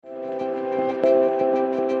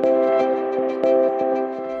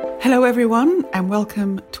Hello everyone, and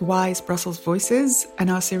welcome to WISE Brussels Voices and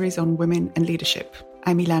our series on women and leadership.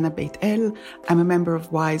 I'm Ilana Beit El. I'm a member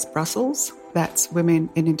of WISE Brussels, that's Women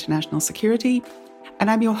in International Security, and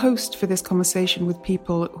I'm your host for this conversation with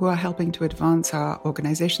people who are helping to advance our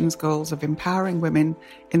organization's goals of empowering women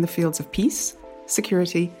in the fields of peace,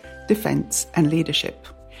 security, defense, and leadership.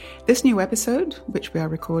 This new episode, which we are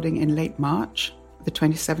recording in late March, the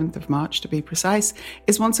 27th of March to be precise,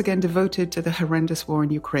 is once again devoted to the horrendous war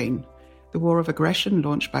in Ukraine, the war of aggression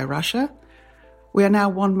launched by Russia. We are now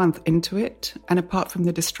 1 month into it, and apart from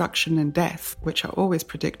the destruction and death, which are always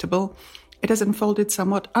predictable, it has unfolded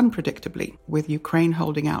somewhat unpredictably, with Ukraine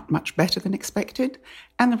holding out much better than expected,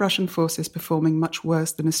 and the Russian forces performing much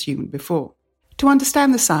worse than assumed before. To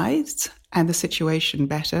understand the sides and the situation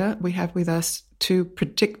better, we have with us two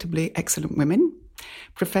predictably excellent women,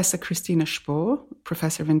 Professor Christina Spohr,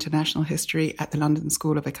 Professor of International History at the London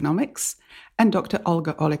School of Economics, and Dr.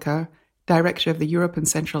 Olga Oliker, Director of the Europe and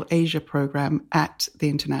Central Asia Programme at the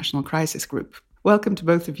International Crisis Group. Welcome to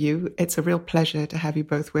both of you. It's a real pleasure to have you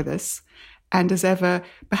both with us. And as ever,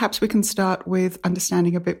 perhaps we can start with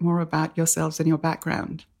understanding a bit more about yourselves and your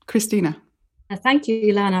background. Christina. Thank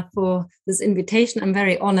you, Ilana, for this invitation. I'm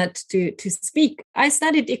very honored to speak. I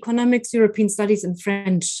studied economics, European studies, and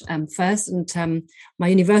French first, and my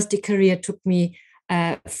university career took me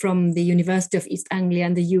from the University of East Anglia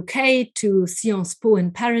in the UK to Sciences Po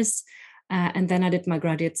in Paris, and then I did my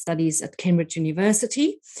graduate studies at Cambridge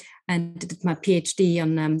University and did my PhD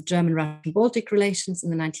on German-Russian-Baltic relations in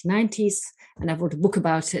the 1990s, and I wrote a book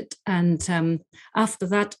about it. And after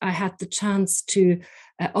that, I had the chance to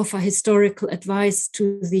offer historical advice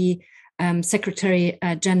to the Secretary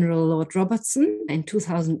General Lord Robertson in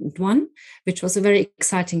 2001, which was a very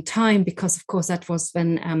exciting time because, of course, that was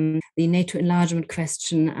when the NATO enlargement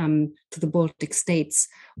question to the Baltic states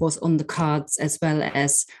was on the cards, as well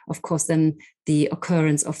as, of course, then the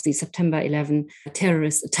occurrence of the September 11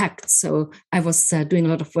 terrorist attacks. So I was doing a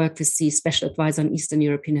lot of work with the Special Advisor on Eastern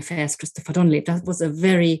European Affairs, Christopher Donnelly. That was a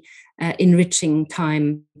very enriching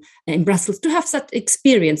time in Brussels to have that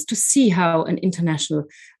experience, to see how an international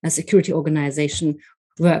security organization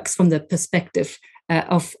works from the perspective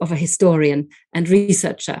of a historian and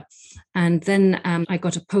researcher. And then I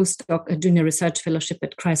got a postdoc, a junior research fellowship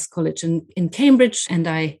at Christ's College in Cambridge, and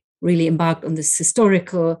I really embarked on this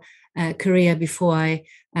historical career before I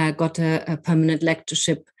got a permanent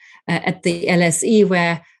lectureship at the LSE,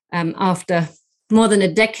 where after more than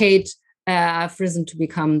a decade, I've risen to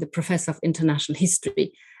become the Professor of International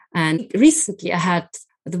History. And recently I had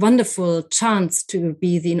the wonderful chance to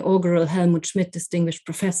be the inaugural Helmut Schmidt Distinguished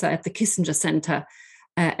Professor at the Kissinger Center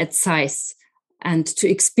at SAIS, and to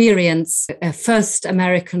experience a first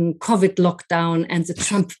American COVID lockdown and the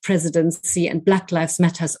Trump presidency and Black Lives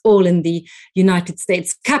Matters all in the United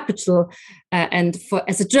States Capitol. And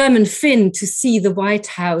as a German Finn, to see the White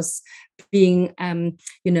House being,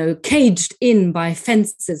 caged in by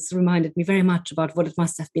fences reminded me very much about what it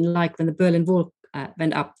must have been like when the Berlin Wall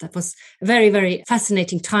went up. That was a very, very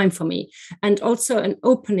fascinating time for me. And also an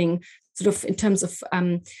opening sort of in terms of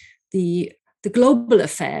the global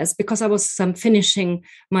affairs, because I was finishing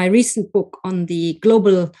my recent book on the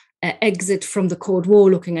global exit from the Cold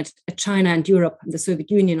War, looking at China and Europe and the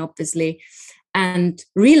Soviet Union, obviously, and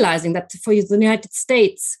realizing that for the United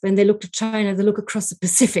States, when they look to China, they look across the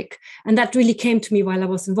Pacific. And that really came to me while I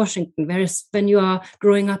was in Washington, whereas when you are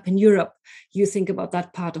growing up in Europe, you think about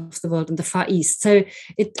that part of the world in the Far East. So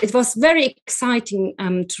it was very exciting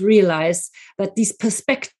to realize that these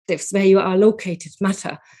perspectives where you are located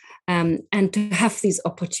matter, and to have these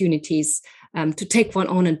opportunities to take one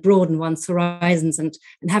on and broaden one's horizons and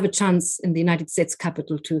have a chance in the United States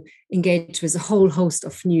Capitol to engage with a whole host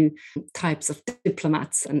of new types of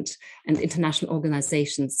diplomats and international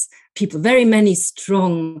organizations, people, very many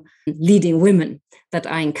strong leading women that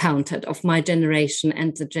I encountered of my generation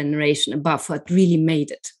and the generation above who had really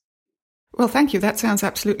made it. Well, thank you. That sounds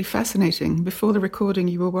absolutely fascinating. Before the recording,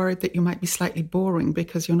 you were worried that you might be slightly boring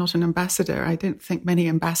because you're not an ambassador. I don't think many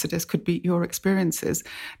ambassadors could beat your experiences,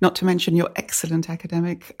 not to mention your excellent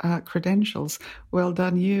academic credentials. Well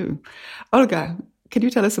done, you. Olga, can you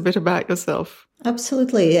tell us a bit about yourself?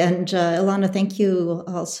 Absolutely. And Ilana, thank you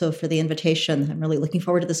also for the invitation. I'm really looking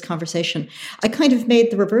forward to this conversation. I kind of made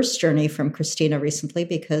the reverse journey from Christina recently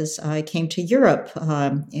because I came to Europe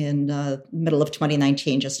in the middle of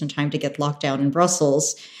 2019, just in time to get locked down in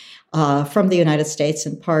Brussels from the United States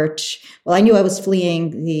in part. Well, I knew I was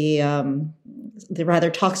fleeing the the rather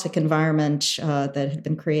toxic environment that had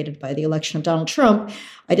been created by the election of Donald Trump,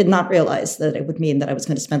 I did not realize that it would mean that I was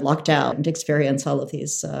going to spend locked out and experience all of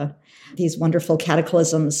these wonderful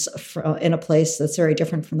cataclysms in a place that's very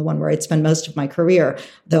different from the one where I'd spent most of my career,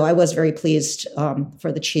 though I was very pleased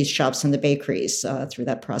for the cheese shops and the bakeries through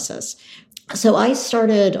that process. So I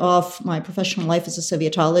started off my professional life as a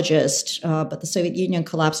Sovietologist, but the Soviet Union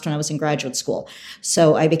collapsed when I was in graduate school.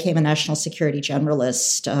 So I became a national security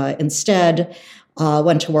generalist instead,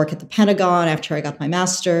 went to work at the Pentagon after I got my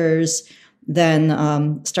master's, then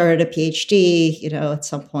started a PhD. At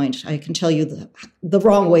some point, I can tell you the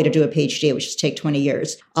wrong way to do a PhD, which is take 20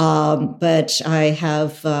 years. But I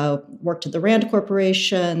have worked at the RAND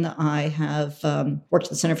Corporation. I have worked at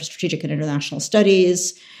the Center for Strategic and International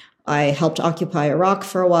Studies. I helped occupy Iraq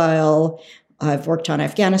for a while. I've worked on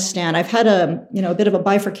Afghanistan. I've had a bit of a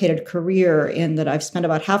bifurcated career in that I've spent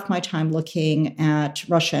about half my time looking at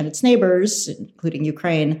Russia and its neighbors, including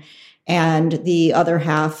Ukraine, and the other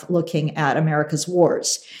half looking at America's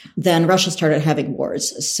wars. Then Russia started having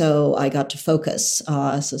wars, so I got to focus.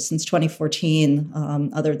 So since 2014,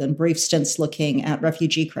 other than brief stints looking at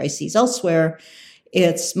refugee crises elsewhere,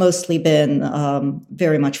 it's mostly been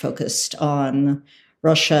very much focused on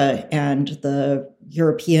Russia and the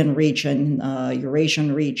European region,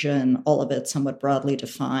 Eurasian region, all of it somewhat broadly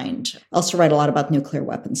defined. I also write a lot about nuclear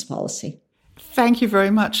weapons policy. Thank you very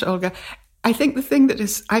much, Olga. I think the thing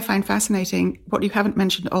that I find fascinating, what you haven't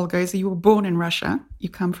mentioned, Olga, is that you were born in Russia. You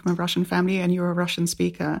come from a Russian family and you're a Russian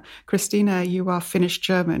speaker. Christina, you are Finnish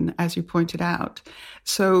German, as you pointed out.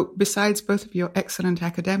 So besides both of your excellent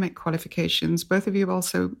academic qualifications, both of you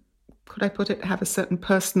also, could I put it, have a certain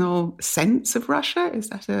personal sense of Russia? Is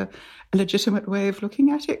that a legitimate way of looking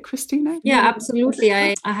at it, Christina? Yeah, absolutely.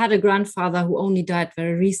 I had a grandfather who only died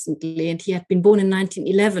very recently, and he had been born in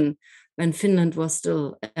 1911 when Finland was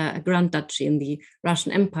still a grand duchy in the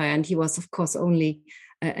Russian Empire. And he was, of course, only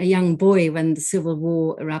a young boy when the Civil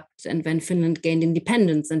War erupted and when Finland gained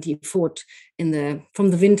independence, and he fought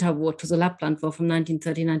from the Winter War to the Lapland War from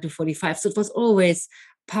 1939 to 45. So it was always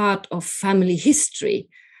part of family history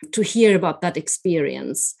to hear about that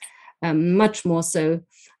experience, much more so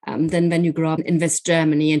than when you grow up in West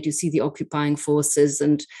Germany and you see the occupying forces.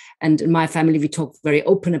 And in my family, we talk very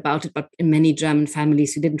open about it, but in many German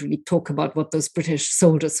families, we didn't really talk about what those British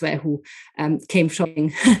soldiers were who came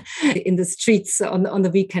shopping in the streets on the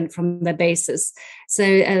weekend from their bases. So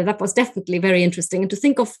that was definitely very interesting. And to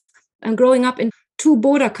think of growing up in two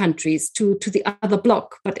border countries to the other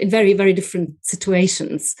bloc, but in very, very different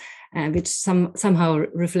situations, which somehow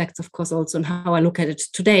reflects, of course, also on how I look at it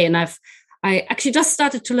today. And I actually just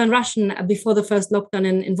started to learn Russian before the first lockdown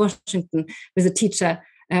in Washington with a teacher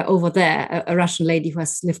over there, a Russian lady who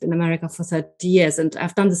has lived in America for 30 years. And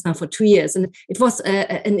I've done this now for 2 years. And it was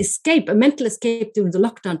an escape, a mental escape during the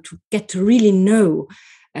lockdown to get to really know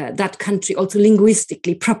that country also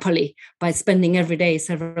linguistically properly by spending every day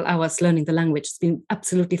several hours learning the language. It's been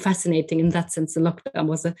absolutely fascinating. In that sense, the lockdown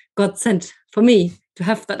was a godsend for me to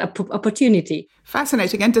have that opportunity.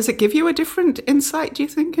 Fascinating. And does it give you a different insight, do you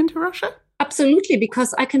think, into Russia? Absolutely,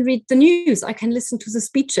 because I can read the news, I can listen to the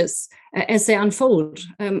speeches as they unfold.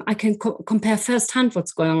 I can compare firsthand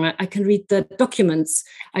what's going on. I can read the documents.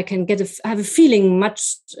 I can have a feeling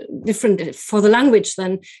much different for the language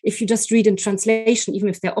than if you just read in translation, even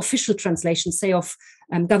if they're official translations, say, of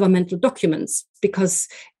governmental documents, because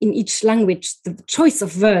in each language, the choice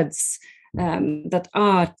of words that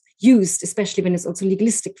are used, especially when it's also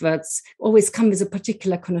legalistic words, always come with a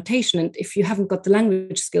particular connotation. And if you haven't got the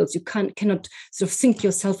language skills, you cannot sort of think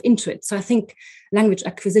yourself into it. So I think language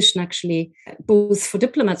acquisition actually, both for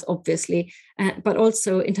diplomats, obviously, but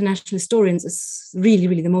also international historians, is really,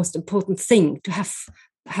 really the most important thing, to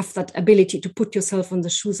have that ability to put yourself on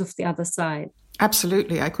the shoes of the other side.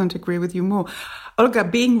 Absolutely. I couldn't agree with you more. Olga,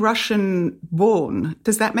 being Russian born,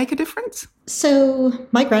 does that make a difference? So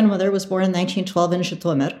my grandmother was born in 1912 in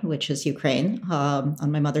Zhytomyr, which is Ukraine, on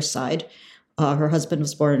my mother's side. Her husband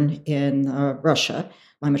was born in Russia,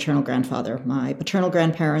 my maternal grandfather. My paternal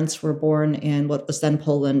grandparents were born in what was then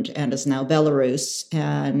Poland and is now Belarus.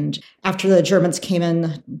 And after the Germans came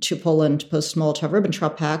in to Poland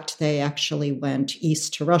post-Molotov-Ribbentrop Pact, they actually went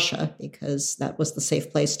east to Russia because that was the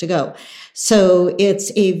safe place to go. So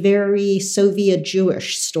it's a very Soviet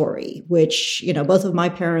Jewish story, which, both of my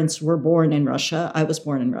parents were born in Russia. I was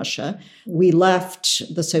born in Russia. We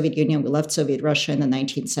left the Soviet Union, we left Soviet Russia in the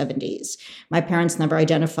 1970s. My parents never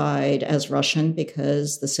identified as Russian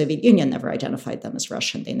because the Soviet Union never identified them as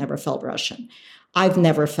Russian. They never felt Russian. I've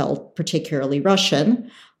never felt particularly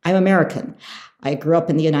Russian. I'm American. I grew up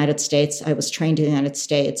in the United States. I was trained in the United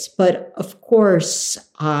States. But of course,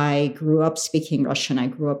 I grew up speaking Russian. I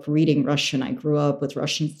grew up reading Russian. I grew up with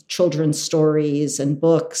Russian children's stories and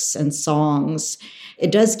books and songs.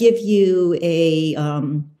 It does give you a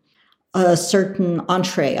certain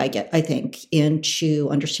entree, I think, into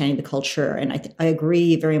understanding the culture. And I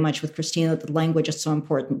agree very much with Christina that the language is so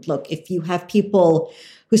important. Look, if you have people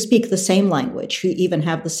who speak the same language, who even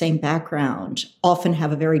have the same background, often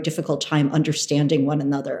have a very difficult time understanding one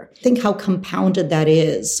another. Think how compounded that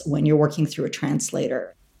is when you're working through a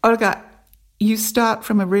translator. Olga, you start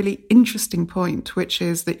from a really interesting point, which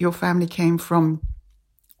is that your family came from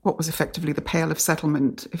what was effectively the Pale of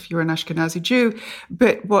Settlement, if you're an Ashkenazi Jew,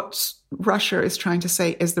 but what Russia is trying to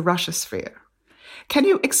say is the Russosphere. Can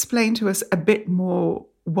you explain to us a bit more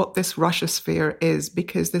what this Russosphere is?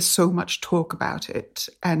 Because there's so much talk about it,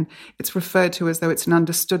 and it's referred to as though it's an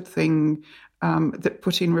understood thing that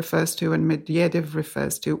Putin refers to and Medvedev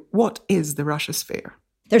refers to. What is the Russosphere?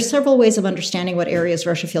 There's several ways of understanding what areas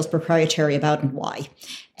Russia feels proprietary about and why.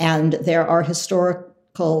 And there are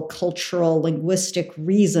historical, cultural, linguistic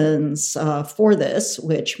reasons for this,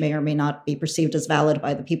 which may or may not be perceived as valid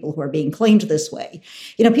by the people who are being claimed this way.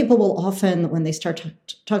 You know, people will often, when they start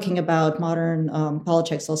talking about modern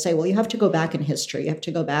politics, they'll say, well, you have to go back in history. You have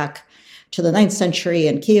to go back to the 9th century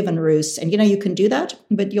and Kievan Rus. And, you know, you can do that,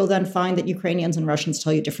 but you'll then find that Ukrainians and Russians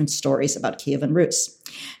tell you different stories about Kievan Rus,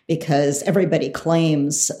 because everybody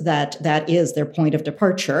claims that that is their point of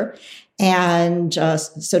departure. And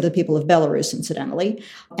so do the people of Belarus, incidentally.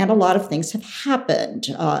 And a lot of things have happened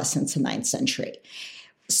since the 9th century.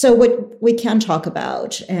 So what we can talk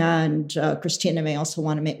about, and Christina may also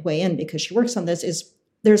want to weigh in because she works on this, is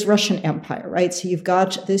there's Russian Empire, right? So you've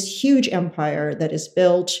got this huge empire that is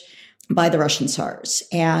built by the Russian Tsars,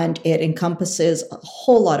 and it encompasses a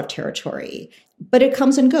whole lot of territory. But it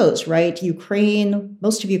comes and goes, right? Ukraine,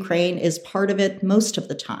 most of Ukraine is part of it most of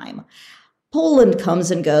the time. Poland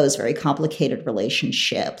comes and goes, very complicated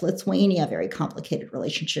relationship. Lithuania, very complicated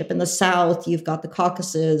relationship. In the south, you've got the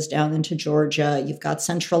Caucasus down into Georgia. You've got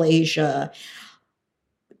Central Asia,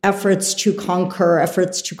 efforts to conquer,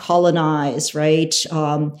 efforts to colonize, right?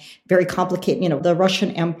 Very complicated. You know, the Russian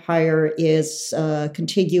Empire is a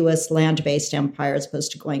contiguous land-based empire as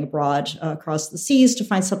opposed to going abroad across the seas to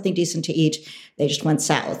find something decent to eat. They just went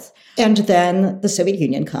south. And then the Soviet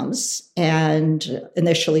Union comes, and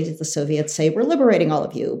initially the Soviets say, we're liberating all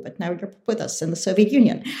of you, but now you're with us in the Soviet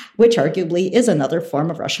Union, which arguably is another form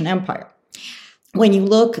of Russian empire. When you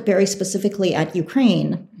look very specifically at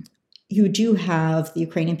Ukraine, you do have the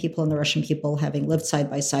Ukrainian people and the Russian people having lived side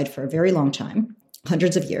by side for a very long time,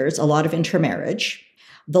 hundreds of years, a lot of intermarriage.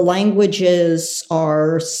 The languages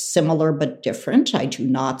are similar but different. I do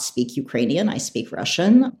not speak Ukrainian. I speak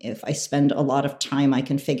Russian. If I spend a lot of time, I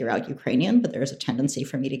can figure out Ukrainian, but there's a tendency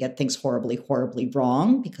for me to get things horribly, horribly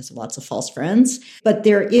wrong because of lots of false friends. But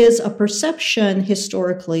there is a perception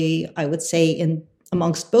historically, I would say,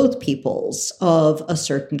 amongst both peoples of a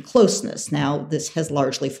certain closeness. Now, this has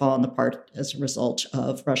largely fallen apart as a result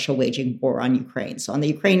of Russia waging war on Ukraine. So on the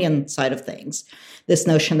Ukrainian side of things, this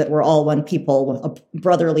notion that we're all one people,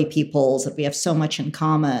 brotherly peoples, that we have so much in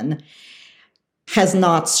common, has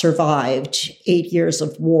not survived 8 years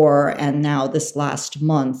of war and now this last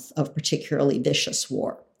month of particularly vicious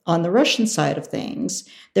war. On the Russian side of things,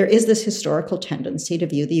 there is this historical tendency to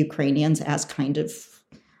view the Ukrainians as kind of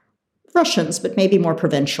Russians, but maybe more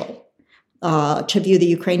provincial, to view the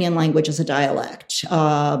Ukrainian language as a dialect,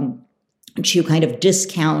 to kind of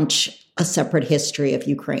discount a separate history of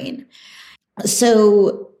Ukraine.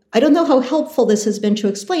 So I don't know how helpful this has been to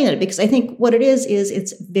explain it, because I think what it is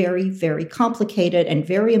it's very, very complicated and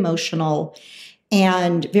very emotional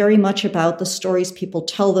and very much about the stories people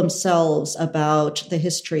tell themselves about the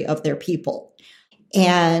history of their people.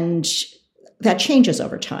 And that changes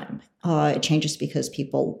over time. It changes because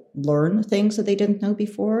people learn things that they didn't know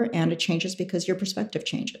before, and it changes because your perspective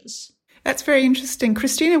changes. That's very interesting.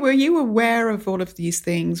 Christina, were you aware of all of these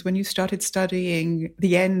things when you started studying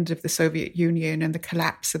the end of the Soviet Union and the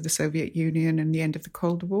collapse of the Soviet Union and the end of the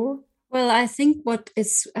Cold War? Well, I think what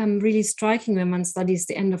is really striking when one studies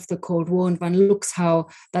the end of the Cold War and one looks how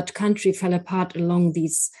that country fell apart along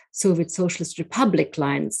these Soviet Socialist Republic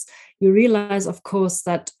lines, you realize, of course,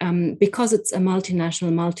 that because it's a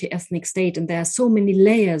multinational, multi-ethnic state, and there are so many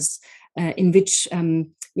layers in which,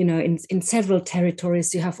 in several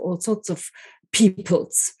territories, you have all sorts of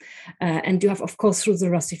peoples. And you have, of course, through the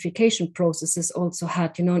Russification processes also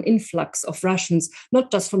had, an influx of Russians,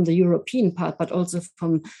 not just from the European part, but also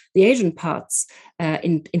from the Asian parts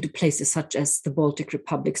into places such as the Baltic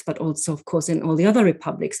republics, but also, of course, in all the other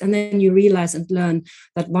republics. And then you realize and learn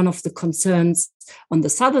that one of the concerns on the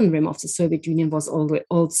southern rim of the Soviet Union was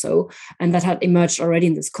also, and that had emerged already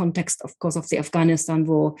in this context, of course, of the Afghanistan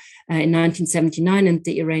war in 1979 and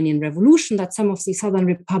the Iranian Revolution, that some of the southern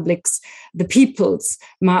republics, the peoples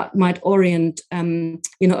might orient,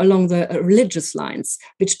 along the religious lines,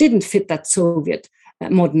 which didn't fit that Soviet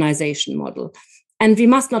modernization model. And we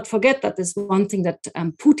must not forget that there's one thing that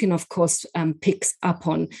Putin, of course, picks up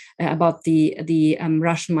on about the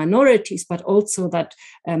Russian minorities, but also that,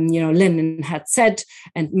 Lenin had said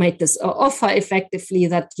and made this offer effectively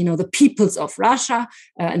that, the peoples of Russia,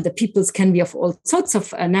 and the peoples can be of all sorts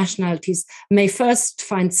of nationalities, may first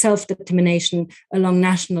find self-determination along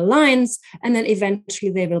national lines, and then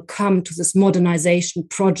eventually they will come to this modernization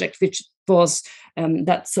project, which was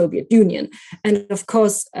that Soviet Union. And of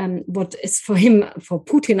course, what is for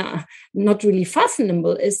Putin, not really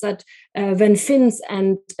fashionable is that when Finns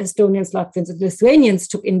and Estonians, Latvians and Lithuanians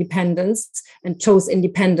took independence and chose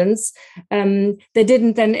independence, they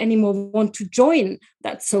didn't then anymore want to join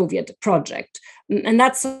that Soviet project. And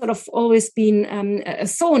that's sort of always been a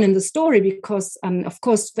thorn in the story because, of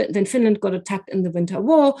course, when Finland got attacked in the Winter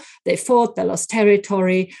War, they fought, they lost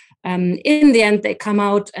territory. In the end, they come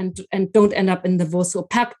out and don't end up in the Warsaw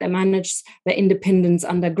Pact. They manage their independence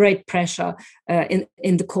under great pressure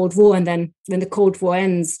in the Cold War. And then when the Cold War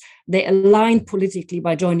ends, they align politically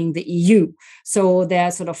by joining the EU. So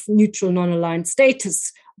their sort of neutral, non-aligned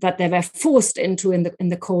status that they were forced into in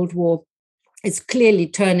the Cold War is clearly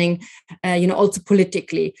turning, also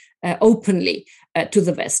politically, openly to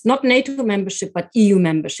the West. Not NATO membership, but EU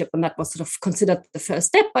membership. And that was sort of considered the first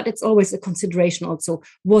step, but it's always a consideration also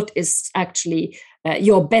what is actually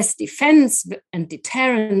your best defense and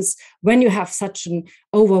deterrence when you have such an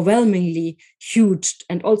overwhelmingly huge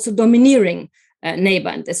and also domineering neighbor.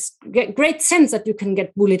 And there's great sense that you can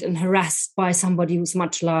get bullied and harassed by somebody who's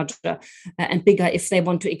much larger and bigger if they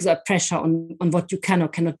want to exert pressure on what you can or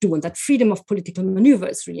cannot do. And that freedom of political maneuver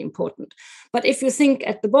is really important. But if you think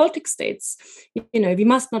at the Baltic states, we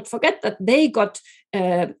must not forget that they got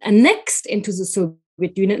annexed into the Soviet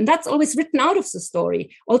Union, and that's always written out of the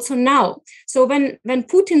story, also now. So when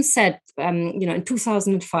Putin said, in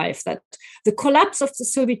 2005, that the collapse of the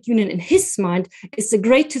Soviet Union, in his mind, is the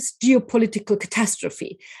greatest geopolitical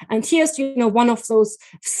catastrophe, and here's one of those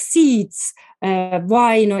seeds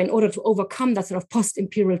why in order to overcome that sort of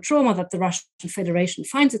post-imperial trauma that the Russian Federation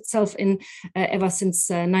finds itself in ever since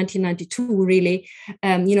 1992, really,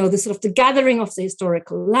 the sort of the gathering of the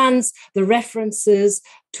historical lands, the references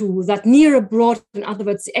to that near abroad, in other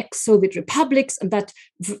words, the ex-Soviet republics, and that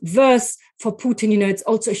verse for Putin, it's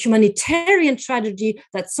also a humanitarian tragedy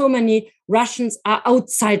that so many Russians are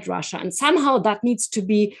outside Russia, and somehow they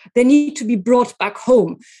need to be brought back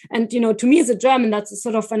home. And to me as a German, that's a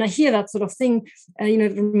sort of, when I hear that sort of thing,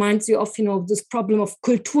 it reminds you of this problem of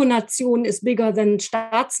Kulturnation is bigger than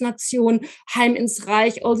Staatsnation, Heim ins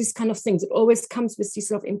Reich, all these kind of things. It always comes with these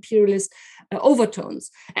sort of imperialist overtones.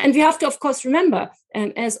 And we have to, of course, remember,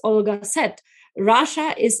 as Olga said,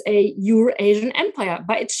 Russia is a Eurasian empire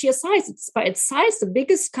by its sheer size. It's by its size the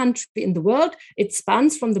biggest country in the world. It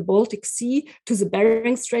spans from the Baltic Sea to the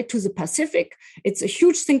Bering Strait to the Pacific. It's a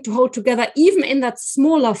huge thing to hold together, even in that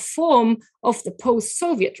smaller form of the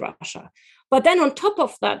post-Soviet Russia. But then on top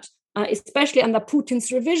of that, especially under Putin's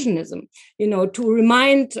revisionism, to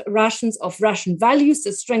remind Russians of Russian values,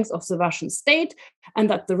 the strength of the Russian state, and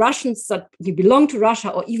that the Russians that belong to Russia,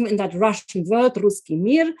 or even in that Russian world, Ruski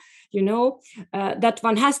Mir, that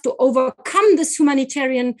one has to overcome this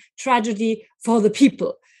humanitarian tragedy for the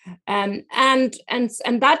people. And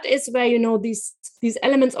that is where, these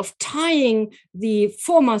elements of tying the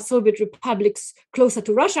former Soviet republics closer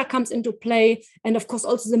to Russia comes into play. And of course,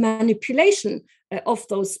 also the manipulation of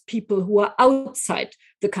those people who are outside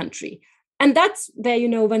the country. And that's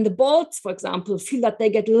where, when the Balts, for example, feel that they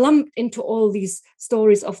get lumped into all these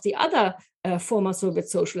stories of the other former Soviet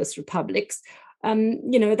socialist republics,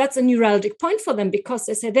 that's a neuralgic point for them, because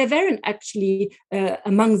they say they weren't actually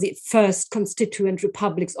among the first constituent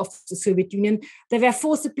republics of the Soviet Union. They were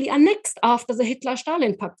forcibly annexed after the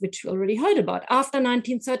Hitler-Stalin Pact, which we already heard about, after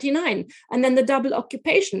 1939, and then the double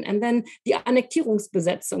occupation, and then the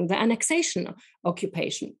Annektierungsbesetzung, the annexation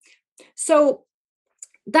occupation. So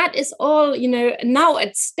that is all, now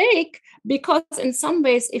at stake, because in some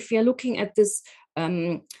ways, if we are looking at this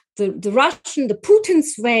the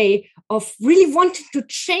Putin's way of really wanting to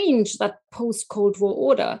change that post-Cold War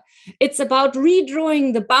order. It's about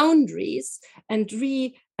redrawing the boundaries and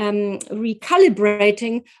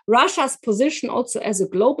recalibrating Russia's position also as a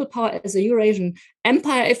global power, as a Eurasian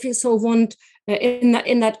empire, if you so want, in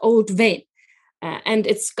that old vein. And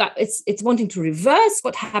it's wanting to reverse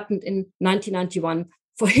what happened in 1991.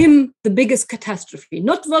 For him, the biggest catastrophe,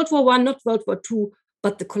 not World War I, not World War II,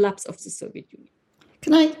 but the collapse of the Soviet Union.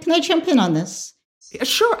 Can I jump in on this?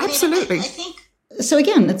 Sure, absolutely. I think so.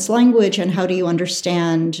 Again, it's language, and how do you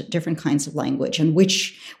understand different kinds of language, and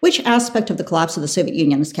which aspect of the collapse of the Soviet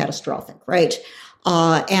Union is catastrophic, right?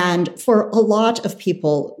 And for a lot of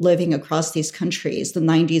people living across these countries, the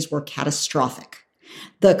 90s were catastrophic.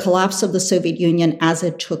 The collapse of the Soviet Union as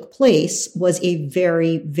it took place was a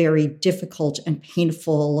very, very difficult and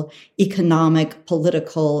painful economic,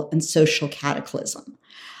 political, and social cataclysm.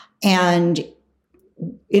 And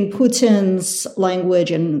in Putin's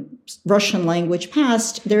language and Russian language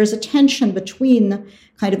past, there's a tension between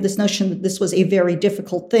kind of this notion that this was a very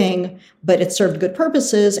difficult thing, but it served good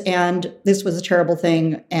purposes, and this was a terrible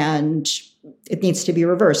thing, and it needs to be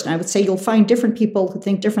reversed. And I would say you'll find different people who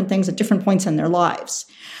think different things at different points in their lives.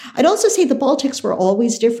 I'd also say the Baltics were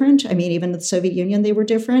always different. I mean, even the Soviet Union, they were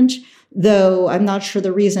different, though I'm not sure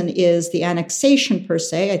the reason is the annexation per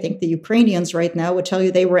se. I think the Ukrainians right now would tell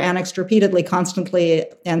you they were annexed repeatedly, constantly,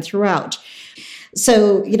 and throughout.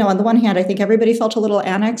 So, on the one hand, I think everybody felt a little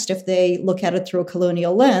annexed if they look at it through a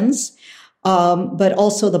colonial lens. But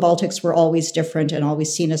also the Baltics were always different and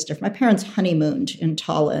always seen as different. My parents honeymooned in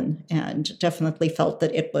Tallinn and definitely felt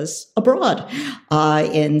that it was abroad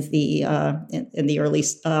in the early,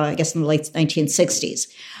 I guess in the late 1960s.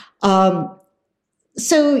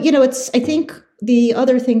 So, I think the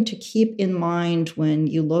other thing to keep in mind when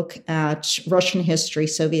you look at Russian history,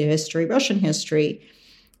 Soviet history, Russian history,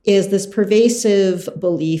 is this pervasive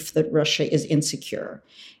belief that Russia is insecure.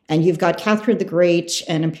 And you've got Catherine the Great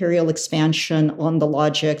and imperial expansion on the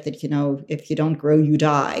logic that, if you don't grow, you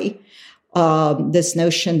die. This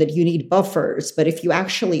notion that you need buffers, but if you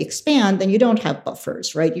actually expand, then you don't have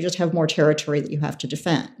buffers, right? You just have more territory that you have to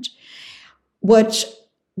defend. What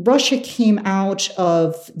Russia came out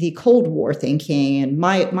of the Cold War thinking, and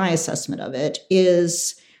my assessment of it,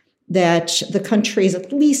 is that the countries,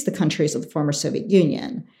 at least the countries of the former Soviet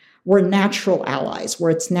Union, were natural allies,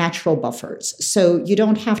 were its natural buffers. So you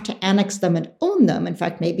don't have to annex them and own them. In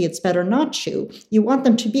fact, maybe it's better not to. You want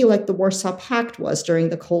them to be like the Warsaw Pact was during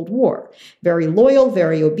the Cold War. Very loyal,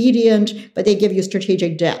 very obedient, but they give you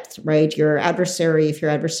strategic depth, right? Your adversary, if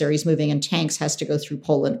your adversary is moving in tanks, has to go through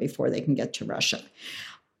Poland before they can get to Russia.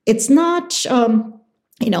 It's not, in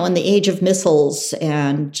the age of missiles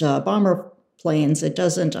and bomber planes, it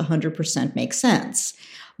doesn't 100% make sense.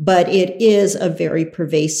 But it is a very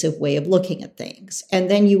pervasive way of looking at things. And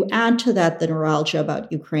then you add to that the neuralgia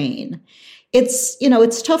about Ukraine. It's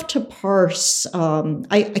tough to parse.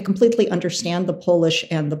 I completely understand the Polish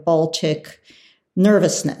and the Baltic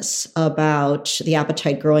nervousness about the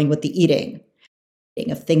appetite growing with the eating.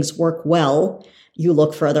 If things work well, you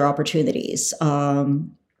look for other opportunities.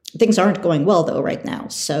 Things aren't going well, though, right now.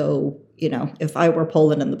 So, if I were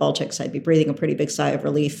Poland and the Baltics, I'd be breathing a pretty big sigh of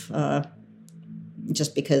relief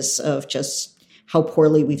just because of just how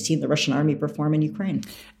poorly we've seen the Russian army perform in Ukraine.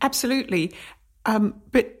 Absolutely.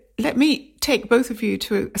 But let me take both of you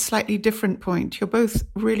to a slightly different point. You're both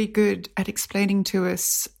really good at explaining to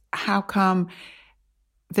us how come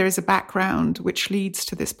there is a background which leads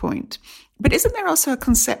to this point. But isn't there also a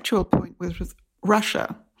conceptual point with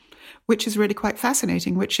Russia, which is really quite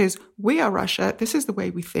fascinating, which is we are Russia. This is the way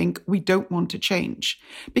we think. We don't want to change.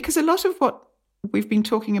 Because a lot of what we've been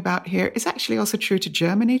talking about here is actually also true to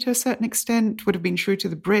Germany to a certain extent, would have been true to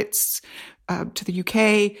the Brits, to the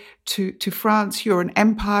UK, to France. You're an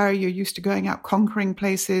empire. You're used to going out conquering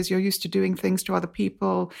places. You're used to doing things to other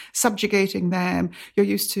people, subjugating them. You're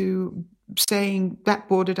used to saying that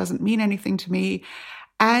border doesn't mean anything to me.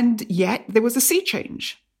 And yet there was a sea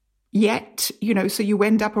change. Yet, so you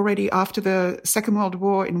end up already after the Second World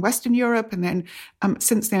War in Western Europe, and then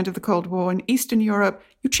since the end of the Cold War in Eastern Europe,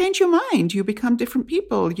 you change your mind, you become different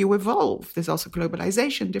people, you evolve. There's also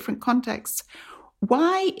globalization, different contexts.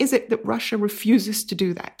 Why is it that Russia refuses to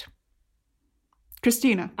do that?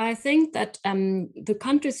 Christina? I think that the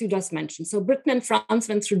countries you just mentioned, so Britain and France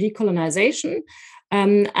went through decolonization,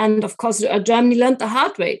 and of course, Germany learned the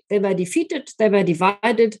hard way. They were defeated, they were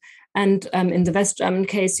divided. And in the West German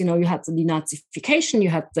case, you had the denazification, you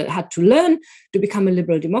had to learn to become a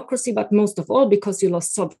liberal democracy, but most of all, because you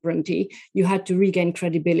lost sovereignty, you had to regain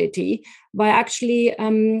credibility by actually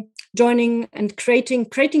joining and creating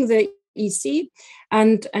the EC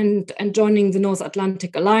and joining the North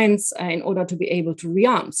Atlantic Alliance in order to be able to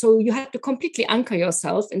rearm. So you had to completely anchor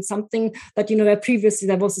yourself in something that, where previously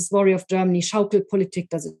there was this worry of Germany, Schaukelpolitik,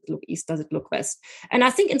 does it look east, does it look west? And I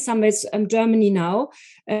think in some ways Germany now,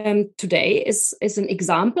 today is an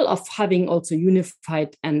example of having also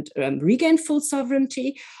unified and regained full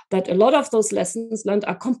sovereignty, that a lot of those lessons learned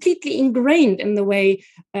are completely ingrained in the way,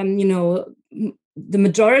 the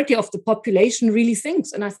majority of the population really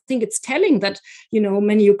thinks. And I think it's telling that,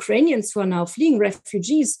 many Ukrainians who are now fleeing,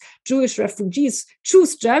 refugees, Jewish refugees,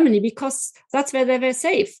 choose Germany because that's where they were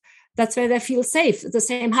safe. That's where they feel safe. The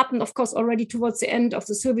same happened, of course, already towards the end of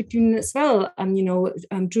the Soviet Union as well.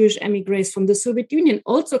 Jewish emigres from the Soviet Union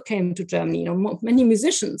also came to Germany, many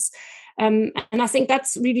musicians. And I think that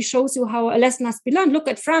really shows you how a lesson has been learned. Look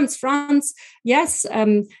at France. France, yes,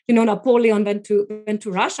 Napoleon went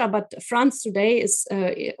to Russia, but France today is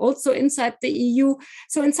also inside the EU.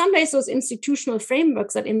 So in some ways, those institutional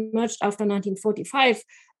frameworks that emerged after 1945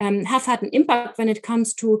 have had an impact when it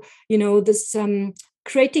comes to, this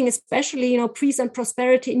creating especially, peace and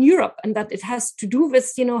prosperity in Europe, and that it has to do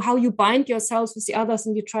with, how you bind yourselves with the others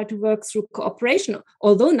and you try to work through cooperation,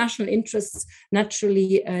 although national interests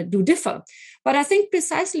naturally do differ. But I think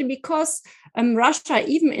precisely because Russia,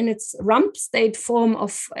 even in its rump state form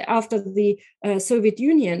of after the Soviet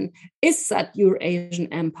Union, is that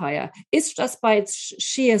Eurasian empire, is just by its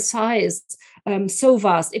sheer size so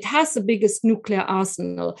vast. It has the biggest nuclear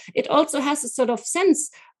arsenal. It also has a sort of sense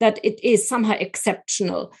that it is somehow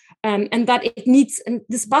exceptional, and that it needs, and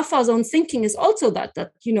this buffer zone thinking is also that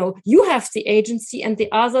you have the agency and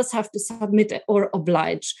the others have to submit or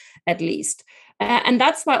oblige at least. And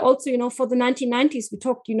that's why also, for the 1990s, we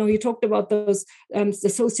talked, you talked about those, the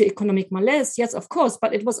socioeconomic malaise. Yes, of course,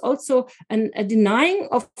 but it was also a denying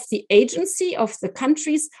of the agency of the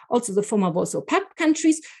countries, also the former Warsaw Pact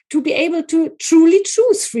countries, to be able to truly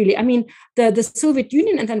choose freely. I mean, the Soviet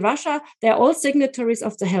Union and then Russia, they're all signatories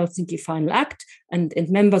of the Helsinki Final Act and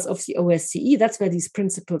members of the OSCE. That's where these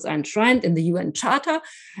principles are enshrined in the UN Charter.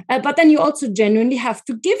 But then you also genuinely have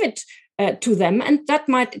to give it to them, and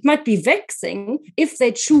it might be vexing if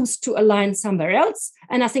they choose to align somewhere else.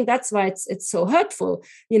 And I think that's why it's so hurtful.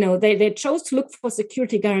 They chose to look for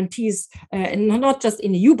security guarantees, and not just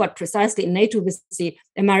in the EU, but precisely in NATO with the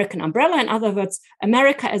American umbrella. In other words,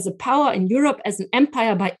 America as a power in Europe, as an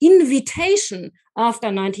empire by invitation after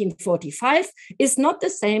 1945, is not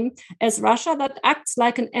the same as Russia that acts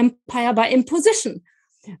like an empire by imposition.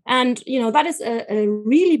 And, that is a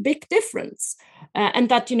really big difference. And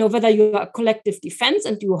that, whether you are a collective defense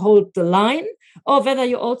and you hold the line, or whether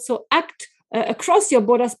you also act across your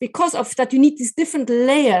borders because of that, you need these different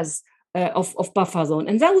layers of buffer zone.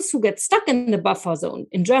 And those who get stuck in the buffer zone,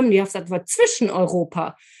 in Germany, you have that word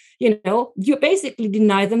Zwischeneuropa, you basically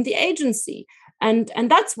deny them the agency. And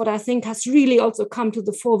that's what I think has really also come to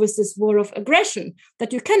the fore with this war of aggression,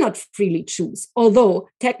 that you cannot freely choose. Although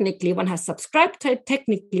technically one has subscribed to it,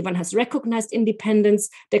 technically one has recognized independence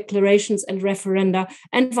declarations and referenda,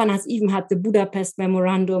 and one has even had the Budapest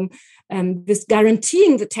Memorandum with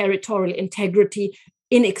guaranteeing the territorial integrity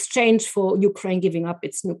in exchange for Ukraine giving up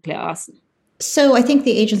its nuclear arsenal. So I think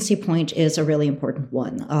the agency point is a really important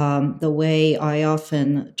one. The way I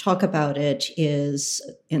often talk about it is,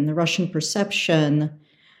 in the Russian perception,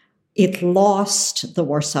 it lost the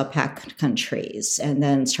Warsaw Pact countries and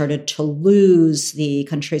then started to lose the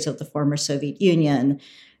countries of the former Soviet Union.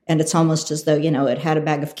 And it's almost as though, it had a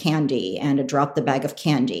bag of candy and it dropped the bag of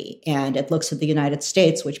candy. And it looks at the United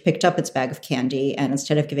States, which picked up its bag of candy. And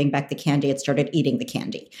instead of giving back the candy, it started eating the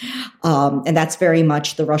candy. And that's very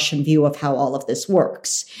much the Russian view of how all of this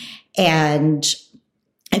works. And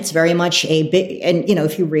it's very much a big, and,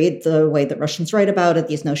 if you read the way that Russians write about it,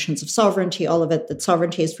 these notions of sovereignty, all of it, that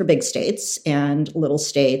sovereignty is for big states and little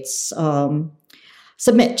states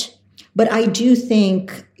submit. But I do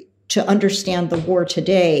think, to understand the war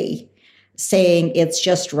today, saying it's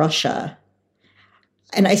just Russia.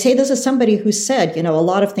 And I say this as somebody who said, a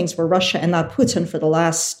lot of things were Russia and not Putin for the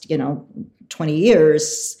last, 20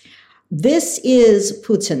 years. This is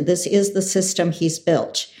Putin. This is the system he's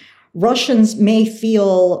built. Russians may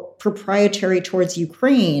feel proprietary towards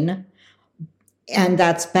Ukraine, and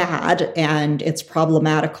that's bad, and it's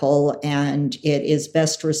problematical, and it is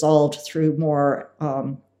best resolved through more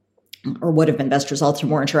or would have been best resolved through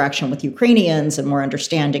more interaction with Ukrainians and more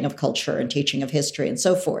understanding of culture and teaching of history and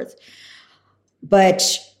so forth.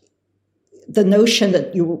 But the notion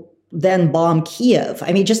that you then bomb Kiev,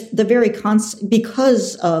 just the very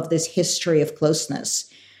because of this history of closeness,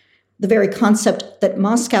 the very concept that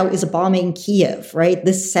Moscow is bombing Kiev, right?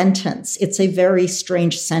 This sentence, it's a very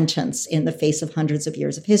strange sentence in the face of hundreds of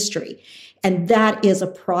years of history. And that is a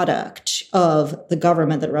product of the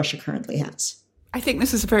government that Russia currently has. I think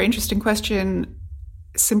this is a very interesting question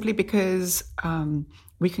simply because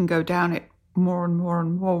we can go down it more and more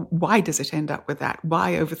and more. Why does it end up with that?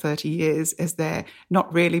 Why over 30 years has there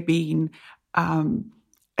not really been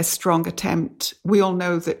a strong attempt? We all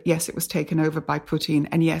know that, yes, it was taken over by Putin,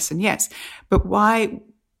 and yes. But why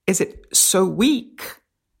is it so weak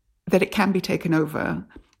that it can be taken over?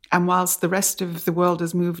 And whilst the rest of the world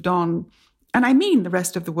has moved on, and I mean the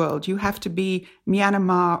rest of the world, you have to be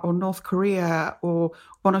Myanmar or North Korea or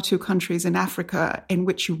one or two countries in Africa in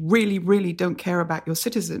which you really, really don't care about your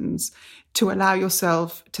citizens to allow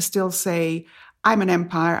yourself to still say, I'm an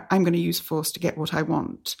empire, I'm going to use force to get what I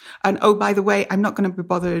want. And oh, by the way, I'm not going to be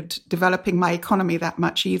bothered developing my economy that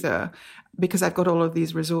much either because I've got all of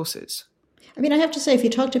these resources. I mean, I have to say, if you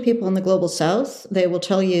talk to people in the global south, they will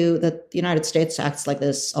tell you that the United States acts like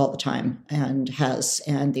this all the time and has.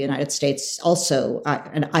 And the United States also,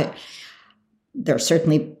 there are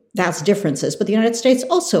certainly vast differences, but the United States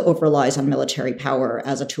also over-relies on military power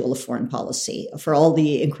as a tool of foreign policy. For all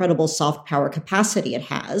the incredible soft power capacity it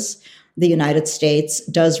has, the United States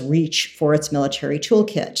does reach for its military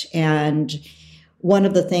toolkit. And one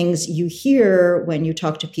of the things you hear when you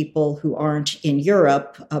talk to people who aren't in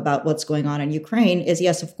Europe about what's going on in Ukraine is,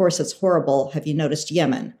 yes, of course, it's horrible. Have you noticed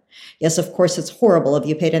Yemen? Yes, of course, it's horrible. Have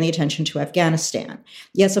you paid any attention to Afghanistan?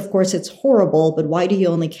 Yes, of course, it's horrible. But why do you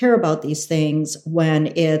only care about these things when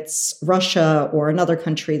it's Russia or another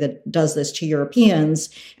country that does this to Europeans,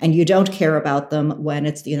 and you don't care about them when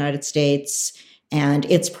it's the United States and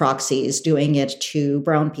its proxies doing it to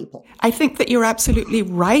brown people? I think that you're absolutely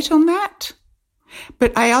right on that.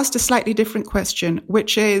 But I asked a slightly different question,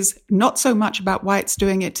 which is not so much about why it's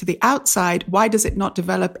doing it to the outside. Why does it not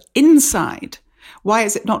develop inside? Why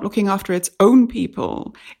is it not looking after its own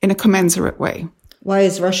people in a commensurate way? Why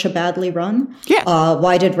is Russia badly run? Yeah.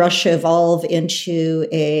 Why did Russia evolve into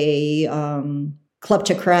a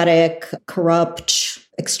kleptocratic, corrupt,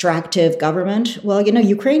 extractive government? Well,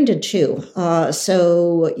 Ukraine did too.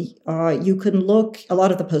 So you can look, a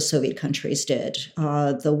lot of the post-Soviet countries did.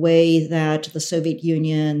 The way that the Soviet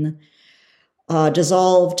Union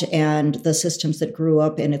dissolved and the systems that grew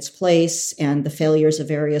up in its place and the failures of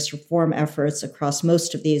various reform efforts across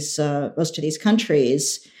most of these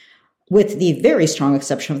countries, with the very strong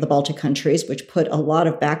exception of the Baltic countries, which put a lot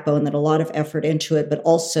of backbone and a lot of effort into it, but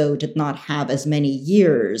also did not have as many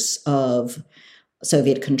years of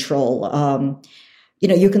Soviet control.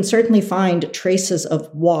 You can certainly find traces of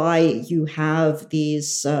why you have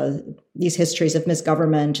these histories of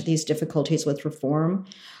misgovernment, these difficulties with reform.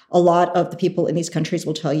 A lot of the people in these countries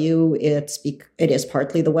will tell you it is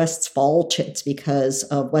partly the West's fault. It's because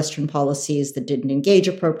of Western policies that didn't engage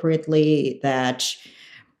appropriately, that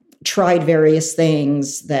tried various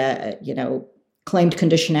things, that claimed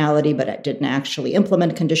conditionality, but it didn't actually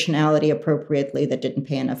implement conditionality appropriately, that didn't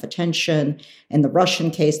pay enough attention. In the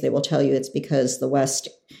Russian case, they will tell you it's because the West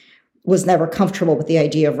was never comfortable with the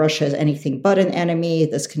idea of Russia as anything but an enemy.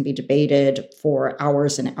 This can be debated for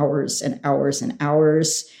hours and hours and hours and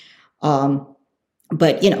hours.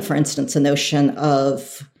 But, for instance, the notion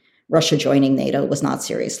of Russia joining NATO was not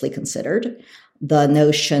seriously considered. The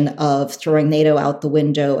notion of throwing NATO out the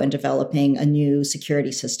window and developing a new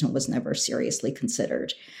security system was never seriously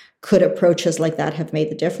considered. Could approaches like that have made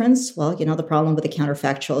the difference? Well, the problem with the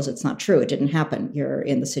counterfactual is it's not true. It didn't happen. You're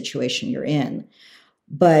in the situation you're in.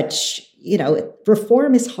 But,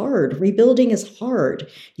 reform is hard. Rebuilding is hard.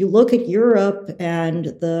 You look at Europe and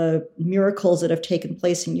the miracles that have taken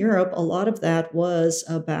place in Europe, a lot of that was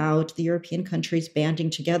about the European countries banding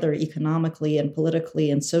together economically and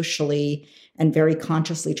politically and socially and very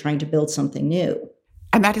consciously trying to build something new.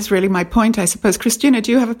 And that is really my point, I suppose. Christina,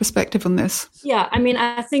 do you have a perspective on this? Yeah, I mean,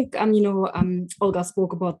 I think, Olga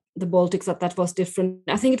spoke about the Baltics, that was different.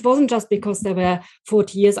 I think it wasn't just because there were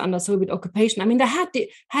 40 years under Soviet occupation. I mean, they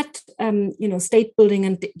had state building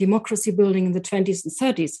and democracy building in the 20s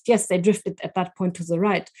and 30s. Yes, they drifted at that point to the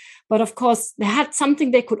right. But of course, they had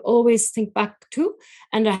something they could always think back to.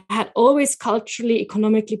 And they had always culturally,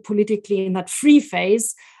 economically, politically, in that free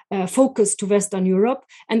phase, focus to Western Europe.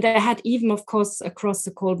 And they had even, of course, across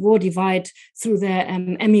the Cold War divide through their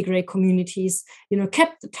emigre communities,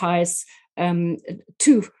 kept the ties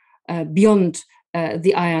to beyond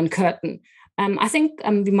the Iron Curtain. I think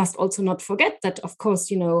we must also not forget that, of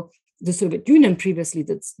course, the Soviet Union, previously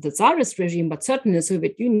the Tsarist regime, but certainly the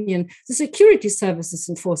Soviet Union, the security services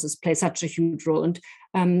and forces play such a huge role. And,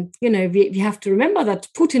 we have to remember that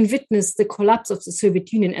Putin witnessed the collapse of the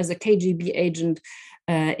Soviet Union as a KGB agent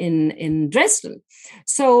in Dresden.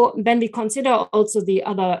 So when we consider also the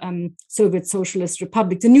other Soviet socialist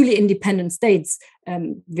republics, the newly independent states,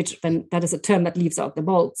 that is a term that leaves out the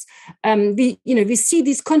Balts, we see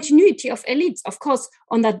this continuity of elites, of course,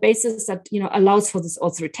 on that basis that allows for this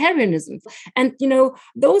authoritarianism, and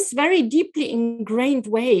those very deeply ingrained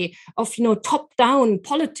way of top-down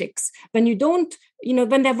politics. When you don't,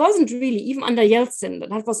 when there wasn't really, even under Yeltsin,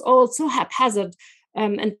 that was all so haphazard.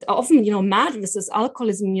 And often, mad with this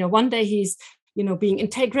alcoholism. One day he's, being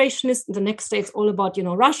integrationist, and the next day it's all about,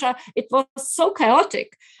 Russia. It was so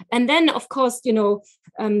chaotic. And then, of course, the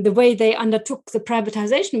way they undertook the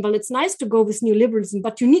privatization. Well, it's nice to go with neoliberalism,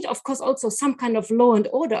 but you need, of course, also some kind of law and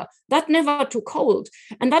order. That never took hold.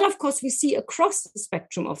 And that, of course, we see across the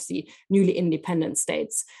spectrum of the newly independent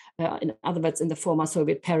states. In other words, in the former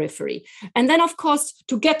Soviet periphery. And then, of course,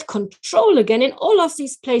 to get control again, in all of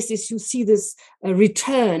these places, you see this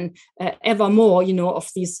return ever more, of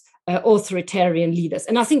these authoritarian leaders.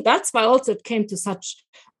 And I think that's why also it came to such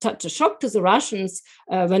a shock to the Russians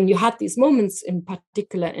when you had these moments, in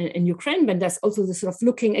particular in Ukraine, when there's also this sort of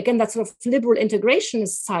looking, again, that sort of liberal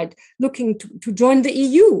integrationist side, looking to join the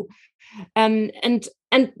EU.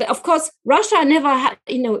 And of course, Russia never had,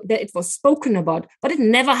 that it was spoken about, but it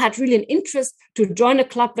never had really an interest to join a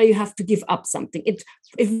club where you have to give up something. It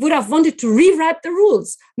would have wanted to rewrite the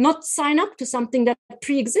rules, not sign up to something that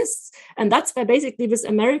pre-exists. And that's why basically with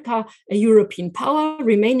America, a European power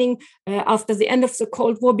remaining after the end of the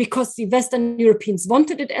Cold War, because the Western Europeans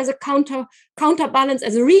wanted it as a counterbalance,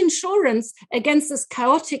 as a reinsurance against this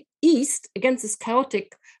chaotic East, against this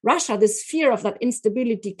chaotic Russia, this fear of that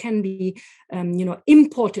instability can be,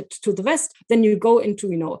 imported to the West. Then you go into,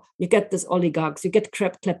 you get this oligarchs, you get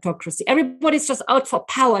kleptocracy. Everybody's just out for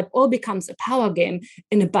power. It all becomes a power game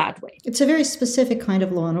in a bad way. It's a very specific kind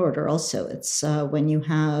of law and order also. It's when you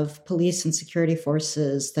have police and security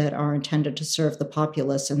forces that are intended to serve the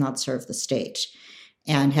populace and not serve the state.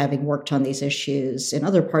 And having worked on these issues in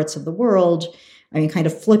other parts of the world, kind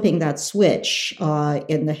of flipping that switch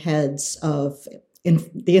in the heads of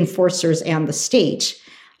the enforcers and the state,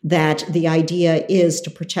 that the idea is to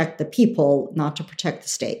protect the people, not to protect the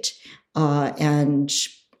state. And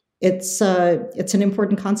it's an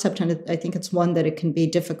important concept, and I think it's one that it can be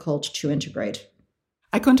difficult to integrate.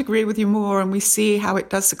 I couldn't agree with you more, and we see how it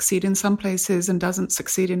does succeed in some places and doesn't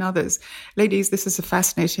succeed in others. Ladies, this is a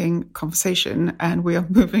fascinating conversation, and we are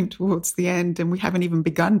moving towards the end, and we haven't even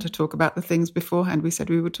begun to talk about the things beforehand we said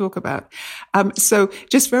we would talk about. So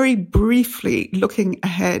just very briefly, looking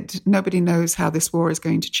ahead, nobody knows how this war is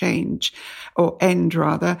going to change, or end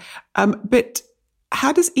rather. But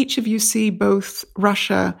how does each of you see both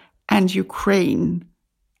Russia and Ukraine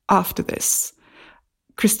after this?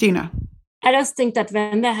 Christina? I just think that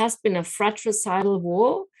when there has been a fratricidal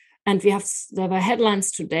war, and there were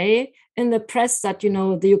headlines today in the press that,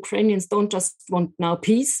 the Ukrainians don't just want now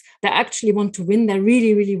peace, they actually want to win. They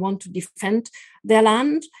really, really want to defend their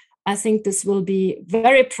land. I think this will be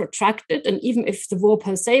very protracted. And even if the war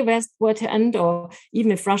per se were to end, or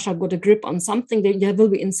even if Russia got a grip on something, there will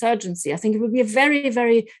be insurgency. I think it will be a very,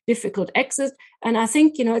 very difficult exit. And I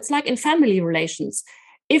think, it's like in family relations.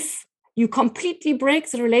 If you completely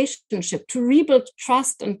break the relationship to rebuild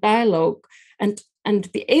trust and dialogue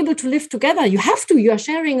and be able to live together, you are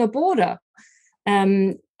sharing a border.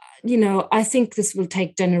 I think this will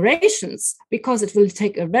take generations, because it will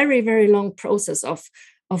take a very, very long process of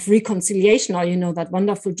reconciliation, or, that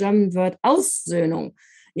wonderful German word, Aussöhnung.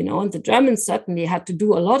 And the Germans certainly had to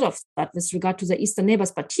do a lot of that with regard to their eastern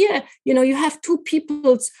neighbors. But here, you have two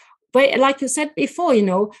peoples where, like you said before,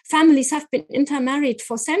 families have been intermarried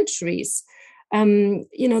for centuries. These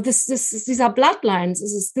are bloodlines.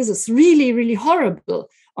 This is really, really horrible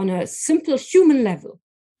on a simple human level.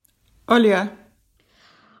 Olya?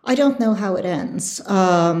 I don't know how it ends.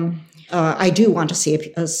 I do want to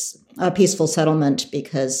see a peaceful settlement,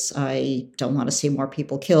 because I don't want to see more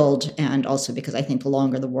people killed, and also because I think the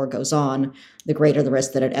longer the war goes on, the greater the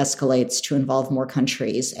risk that it escalates to involve more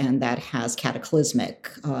countries, and that has cataclysmic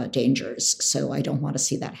dangers. So I don't want to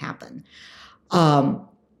see that happen. I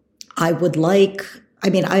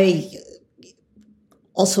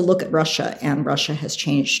also look at Russia, and Russia has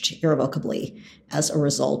changed irrevocably as a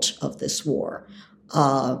result of this war.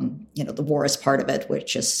 The war is part of it,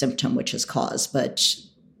 which is symptom, which is cause, but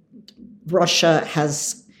Russia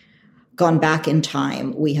has gone back in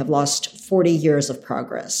time, we have lost 40 years of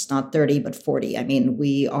progress, not 30, but 40. I mean,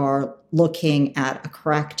 we are looking at a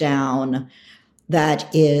crackdown that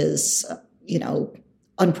is,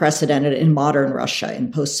 unprecedented in modern Russia,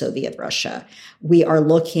 in post-Soviet Russia. We are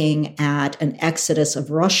looking at an exodus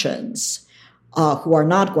of Russians who are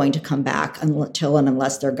not going to come back until and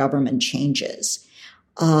unless their government changes.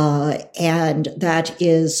 And that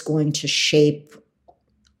is going to shape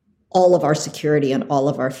all of our security and all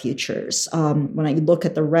of our futures. When I look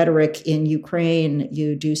at the rhetoric in Ukraine,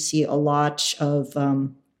 you do see a lot of a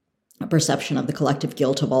perception of the collective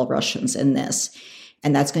guilt of all Russians in this.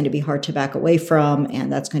 And that's going to be hard to back away from,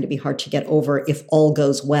 and that's going to be hard to get over if all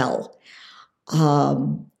goes well.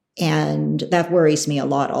 And that worries me a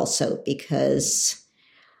lot also because,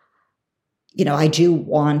 I do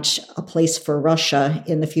want a place for Russia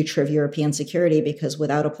in the future of European security, because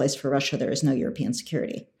without a place for Russia, there is no European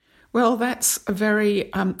security. Well, that's a very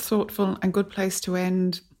thoughtful and good place to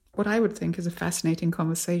end what I would think is a fascinating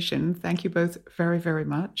conversation. Thank you both very, very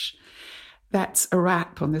much. That's a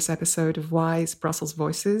wrap on this episode of WISE Brussels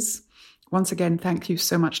Voices. Once again, thank you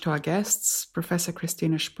so much to our guests, Professor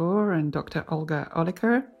Christina Spohr and Dr. Olga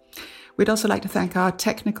Oliker. We'd also like to thank our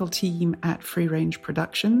technical team at Free Range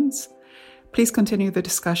Productions. Please continue the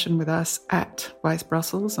discussion with us at WISE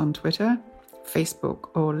Brussels on Twitter, Facebook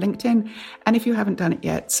or LinkedIn. And if you haven't done it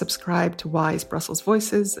yet, subscribe to WISE Brussels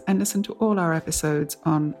Voices and listen to all our episodes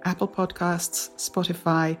on Apple Podcasts,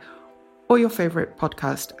 Spotify, or your favorite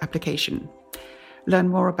podcast application. Learn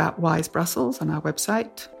more about WISE Brussels on our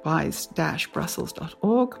website,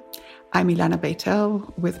 wise-brussels.org. I'm Ilana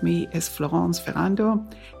Beitel. With me is Florence Ferrando.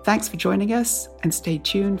 Thanks for joining us, and stay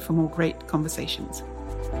tuned for more great conversations.